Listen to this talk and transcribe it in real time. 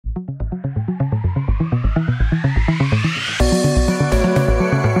Now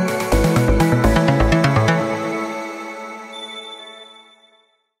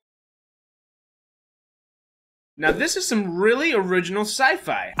this is some really original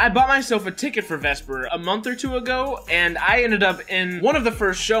sci-fi. I bought myself a ticket for Vesper a month or two ago, and I ended up in one of the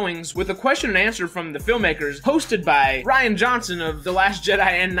first showings with a question and answer from the filmmakers, hosted by Rian Johnson of The Last Jedi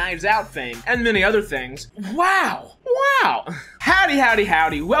and Knives Out fame, and many other things. Wow! Wow! Howdy, howdy,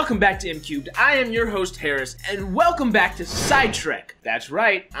 howdy. Welcome back to M-Cubed. I am your host, Harris, and welcome back to Sci-trek. That's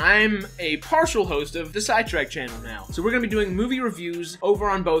right, I'm a partial host of the Sci-trek channel now. So we're gonna be doing movie reviews over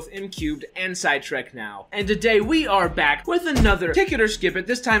on both M-Cubed and Sci-trek now. And today we are back with another Tick It or Skip It,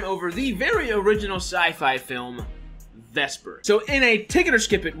 this time over the very original sci-fi film, Vesper. So in a Tick It or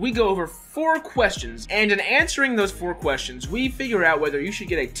Skip It, we go over 4 questions, and in answering those 4 questions, we figure out whether you should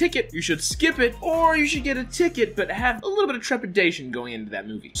get a ticket, you should skip it, or you should get a ticket but have a little bit of trepidation going into that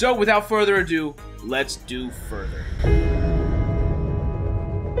movie. So without further ado, let's do further.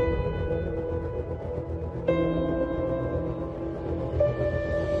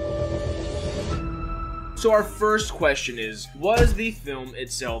 So our first question is, was the film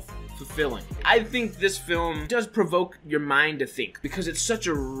itself fulfilling? I think this film does provoke your mind to think because it's such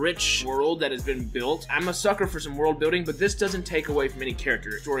a rich world that has been built. I'm a sucker for some world building, but this doesn't take away from any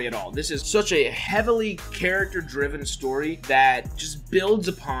character story at all. This is such a heavily character-driven story that just builds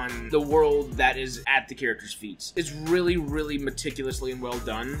upon the world that is at the character's feet. It's really, really meticulously and well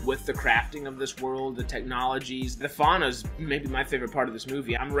done with the crafting of this world, the technologies. The fauna's maybe my favorite part of this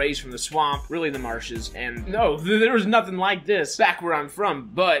movie. I'm raised from the swamp, really the marshes, and no, there was nothing like this back where I'm from,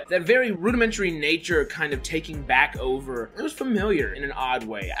 but that very rudimentary nature kind of taking back over, it was familiar in an odd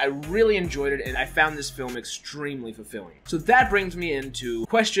way. I really enjoyed it, and I found this film extremely fulfilling. So that brings me into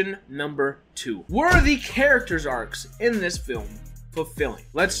question number 2. Were the characters' arcs in this film fulfilling?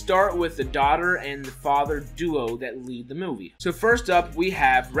 Let's start with the daughter and the father duo that lead the movie. So first up, we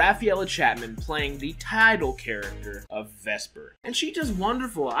have Raffaella Chapman playing the title character of Vesper. And she does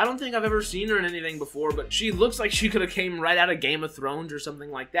wonderful. I don't think I've ever seen her in anything before, but she looks like she could have came right out of Game of Thrones or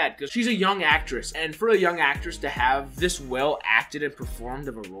something like that, because she's a young actress. And for a young actress to have this well acted and performed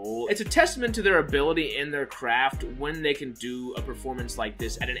of a role, it's a testament to their ability in their craft when they can do a performance like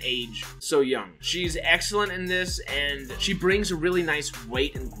this at an age so young. She's excellent in this, and she brings a really nice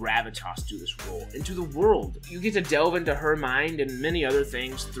weight and gravitas to this role and to the world. You get to delve into her mind and many other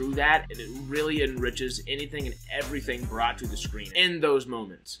things through that, and it really enriches anything and everything brought to the screen in those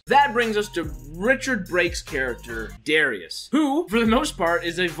moments. That brings us to Richard Brake's character, Darius, who, for the most part,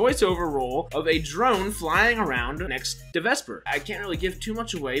 is a voiceover role of a drone flying around next to Vesper. I can't really give too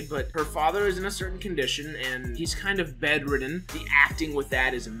much away, but her father is in a certain condition, and he's kind of bedridden. The acting with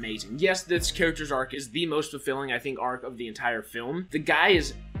that is amazing. Yes, this character's arc is the most fulfilling, I think, arc of the entire film. The guy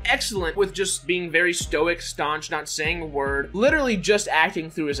is excellent with just being very stoic, staunch, not saying a word, literally just acting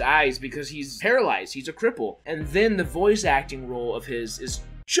through his eyes because he's paralyzed, he's a cripple. And then the voice acting role of his is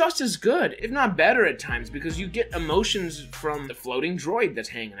just as good, if not better at times, because you get emotions from the floating droid that's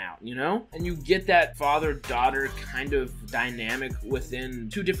hanging out, you know? And you get that father-daughter kind of dynamic within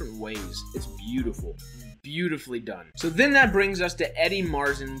 2 different ways. It's beautiful. Beautifully done. So then that brings us to Eddie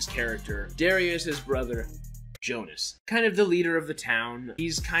Marsan's character, Darius's brother, Jonas. Kind of the leader of the town.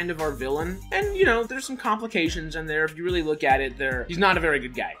 He's kind of our villain. And, you know, there's some complications in there. If you really look at it, he's not a very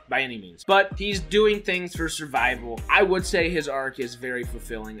good guy, by any means. But he's doing things for survival. I would say his arc is very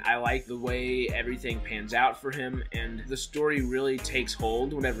fulfilling. I like the way everything pans out for him, and the story really takes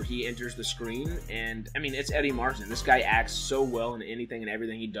hold whenever he enters the screen. And, I mean, it's Eddie Marsan. This guy acts so well in anything and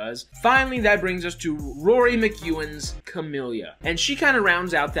everything he does. Finally, that brings us to Rory McEwen's Camellia. And she kind of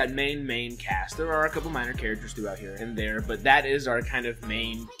rounds out that main cast. There are a couple minor characters throughout here and there, but that is our kind of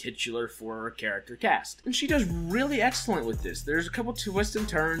main titular for our character cast. And she does really excellent with this. There's a couple twists and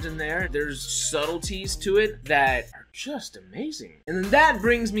turns in there. There's subtleties to it that are just amazing. And then that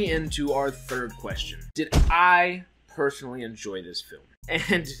brings me into our third question. Did I personally enjoy this film?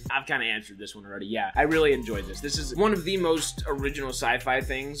 And I've kind of answered this one already. Yeah, I really enjoyed this. This is one of the most original sci-fi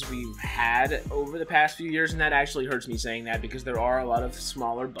things we've had over the past few years, and that actually hurts me saying that because there are a lot of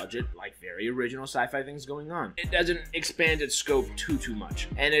smaller budget, like very original sci-fi things going on. It doesn't expand its scope too much,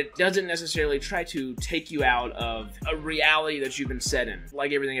 and it doesn't necessarily try to take you out of a reality that you've been set in,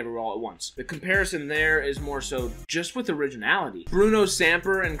 like Everything Everywhere All at Once. The comparison there is more so just with originality. Bruno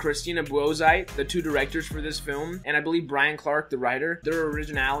Samper and Christina Buozite, the 2 directors for this film, and I I believe Brian Clark, the writer, their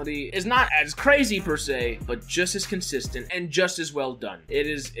originality is not as crazy per se, but just as consistent and just as well done. It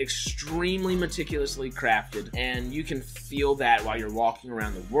is extremely meticulously crafted, and you can feel that while you're walking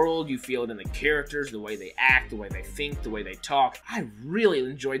around the world. You feel it in the characters, the way they act, the way they think, the way they talk. I really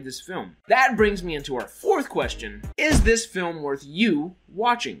enjoyed this film. That brings me into our fourth question. Is this film worth you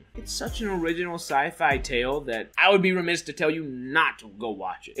watching? It's such an original sci-fi tale that I would be remiss to tell you not to go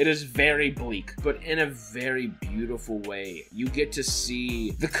watch it. It is very bleak, but in a very beautiful way. You get to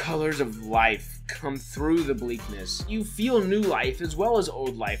see the colors of life come through the bleakness. You feel new life as well as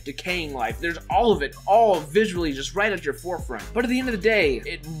old life, decaying life. There's all of it, all visually just right at your forefront. But at the end of the day,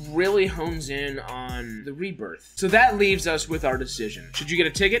 it really hones in on the rebirth. So that leaves us with our decision. Should you get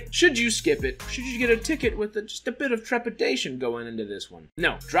a ticket? Should you skip it? Should you get a ticket with just a bit of trepidation going into this one?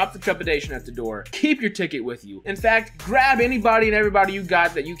 No, drop the trepidation at the door. Keep your ticket with you. In fact, grab anybody and everybody you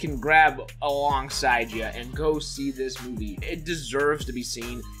got that you can grab alongside you and go see this movie. It deserves to be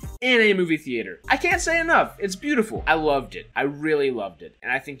seen in a movie theater. I can't say enough. It's beautiful. I loved it. I really loved it.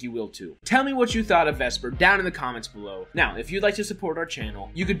 And I think you will too. Tell me what you thought of Vesper down in the comments below. Now, if you'd like to support our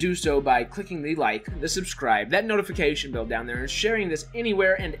channel, you could do so by clicking the like, the subscribe, that notification bell down there, and sharing this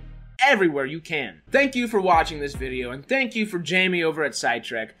anywhere and everywhere you can. Thank you for watching this video, and thank you for Jamie over at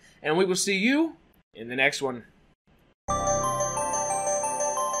Sci-trek, and we will see you in the next one.